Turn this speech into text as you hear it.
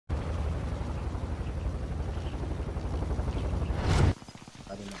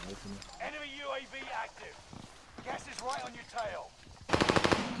Enemy UAV active. Gas is right on your tail.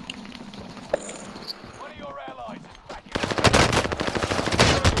 One of your allies is back in.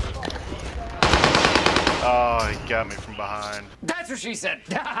 Oh, he got me from behind. That's what she said.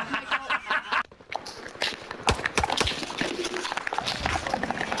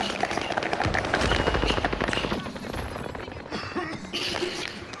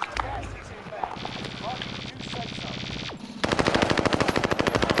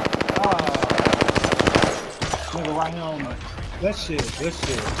 Nigga right here on me. Good shit.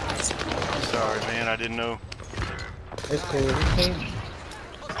 Sorry, man, I didn't know. It's cool. It's cool.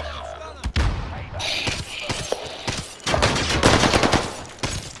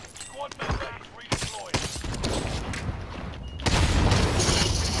 Squad member is redeployed.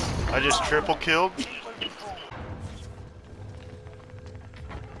 I just triple killed.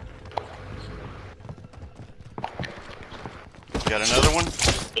 Got another one.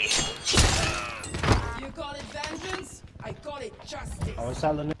 You call it vengeance? I call it justice. Oh, it's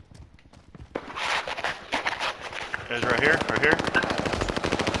silent. There's right here,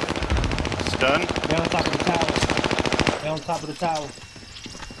 Stun. They're on top of the tower. They're on top of the tower.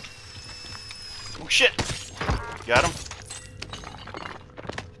 Oh shit. Got him.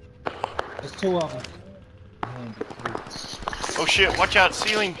 There's two of them. Oh shit, watch out,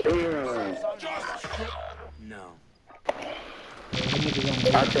 ceiling. No.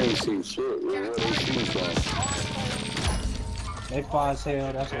 I can't see shit, man. Where they see from? They far as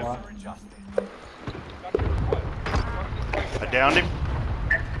hell, that's why. I downed him.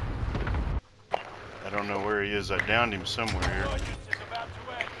 I don't know where he is. I downed him somewhere here. Emergency is about to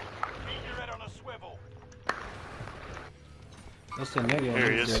end. Keep your head on a swivel. It's the nigga.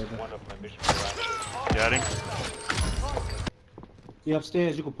 Here he is. Got him. He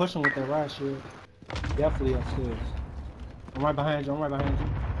upstairs. You can push him with that riot shield. Definitely upstairs. I'm right behind you.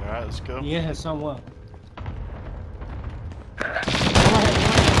 Alright, let's go. He in here somewhere. Nice.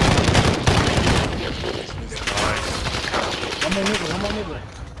 One more nigga.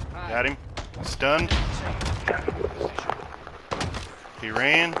 Got him. Stunned. He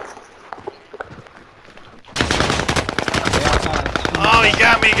ran. Oh, he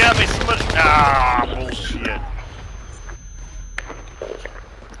got me, Somebody. Ah, bullshit.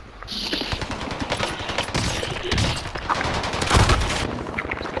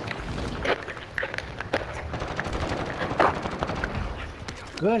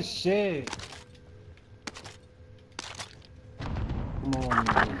 Good shit. Come on,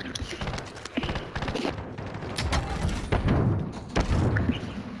 man.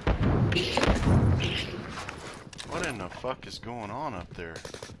 What in the fuck is going on up there?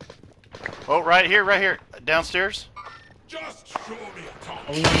 Oh, right here. Downstairs. Just show me a top.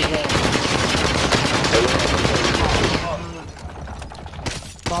 Oh, we need to go.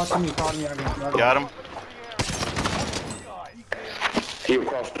 Call to me. I Got him. He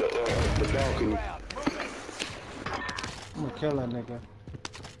across the balcony. I'm gonna kill that nigga.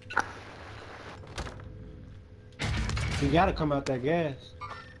 You gotta come out that gas.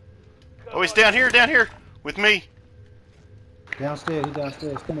 Oh, he's down here. With me. Downstairs, he's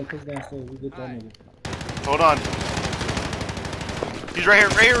downstairs. Come on, push downstairs. We get that nigga. Hold on. He's right here.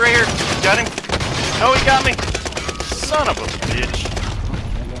 Got him. No, he got me. Son of a bitch.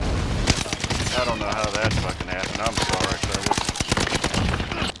 I don't know how that fucking happened. I'm sorry, fellas.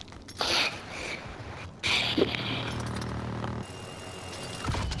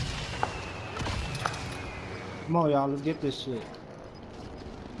 Come on, y'all. Let's get this shit.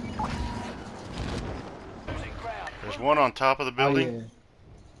 There's one on top of the building. Oh, yeah.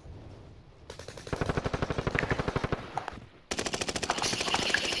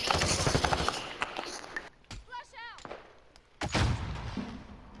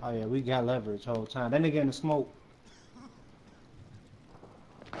 Oh yeah, we got leverage whole time. That nigga in the smoke.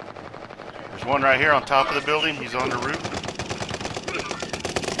 There's one right here on top of the building. He's on the roof.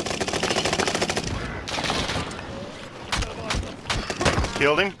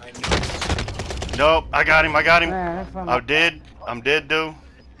 Killed him. Nope, I got him. Man, I'm dead though.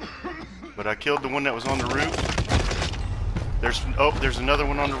 But I killed the one that was on the roof. There's another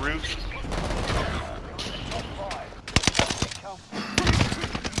one on the roof.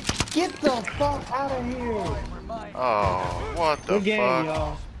 Get the fuck out of here! Oh, what the Good game, fuck?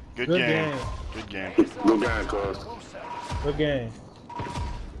 y'all. Good Good game. game. Good game. Good guy, cuz. Good game.